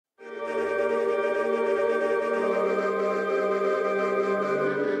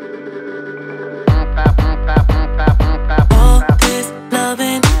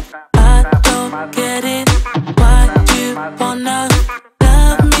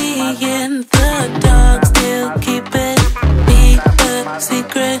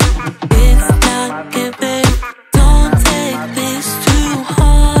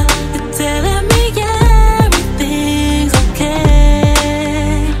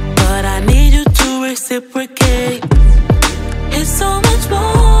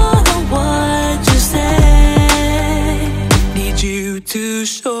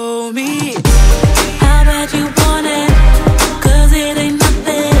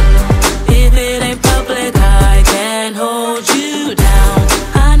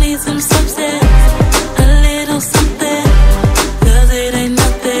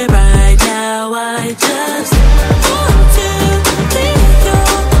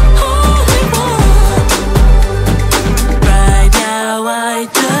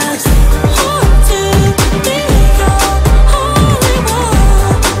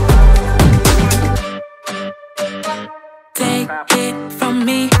from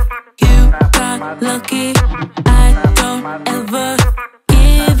me. You got lucky. I don't ever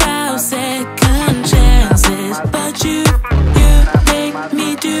give out second chances, but you make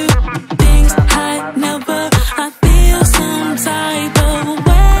me do things I never. I feel some type of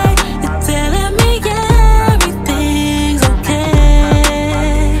way. You're telling me everything's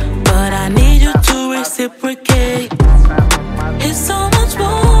okay, but I need you to reciprocate. It's so much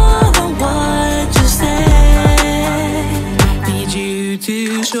more than what you say. Need you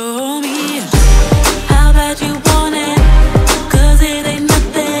to show me how bad you want.